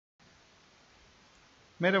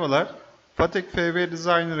Merhabalar, Fatek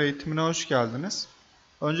HMI eğitimine hoş geldiniz.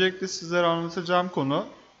 Öncelikle sizlere anlatacağım konu,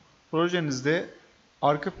 projenizde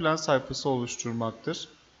arka plan sayfası oluşturmaktır.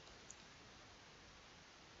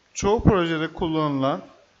 Çoğu projede kullanılan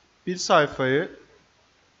bir sayfayı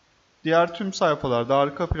diğer tüm sayfalarda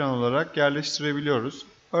arka plan olarak yerleştirebiliyoruz.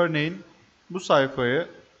 Örneğin bu sayfayı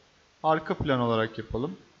arka plan olarak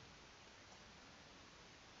yapalım.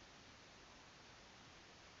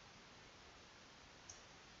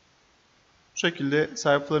 Bu şekilde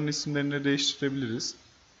sayfaların isimlerini değiştirebiliriz.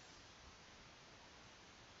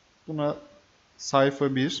 Buna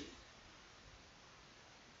sayfa 1,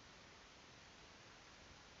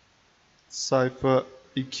 sayfa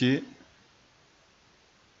 2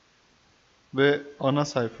 ve ana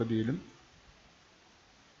sayfa diyelim.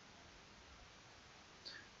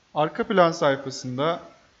 Arka plan sayfasında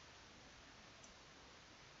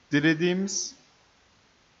dilediğimiz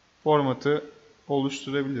formatı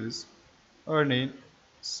oluşturabiliriz. Örneğin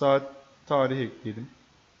saat, tarih ekleyelim.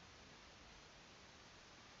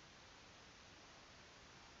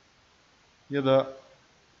 Ya da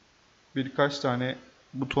birkaç tane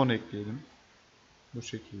buton ekleyelim. Bu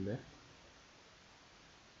şekilde.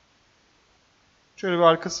 Şöyle bir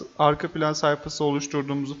arka plan sayfası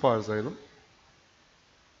oluşturduğumuzu varsayalım.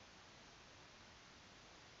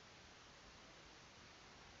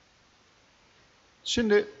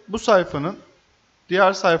 Şimdi bu sayfanın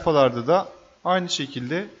diğer sayfalarda da aynı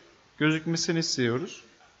şekilde gözükmesini istiyoruz.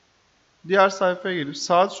 Diğer sayfaya gelip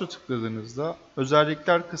sağ tuşa tıkladığınızda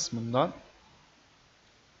özellikler kısmından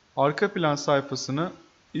arka plan sayfasını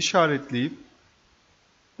işaretleyip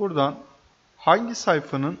buradan hangi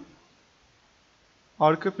sayfanın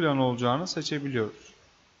arka plan olacağını seçebiliyoruz.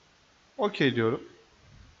 OK diyorum.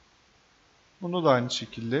 Bunu da aynı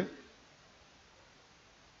şekilde.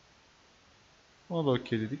 Bunu da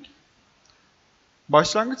OK dedik.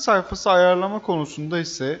 Başlangıç sayfası ayarlama konusunda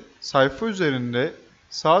ise sayfa üzerinde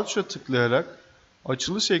sağ tuşa tıklayarak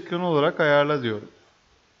açılış ekranı olarak ayarla diyorum.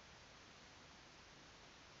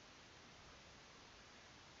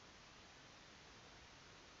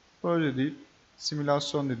 Böyle deyip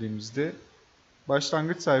simülasyon dediğimizde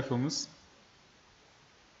başlangıç sayfamız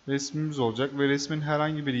resmimiz olacak ve resmin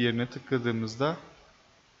herhangi bir yerine tıkladığımızda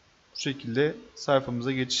bu şekilde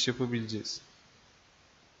sayfamıza geçiş yapabileceğiz.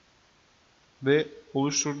 Ve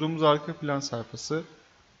oluşturduğumuz arka plan sayfası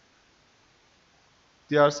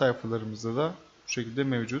diğer sayfalarımızda da bu şekilde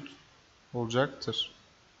mevcut olacaktır.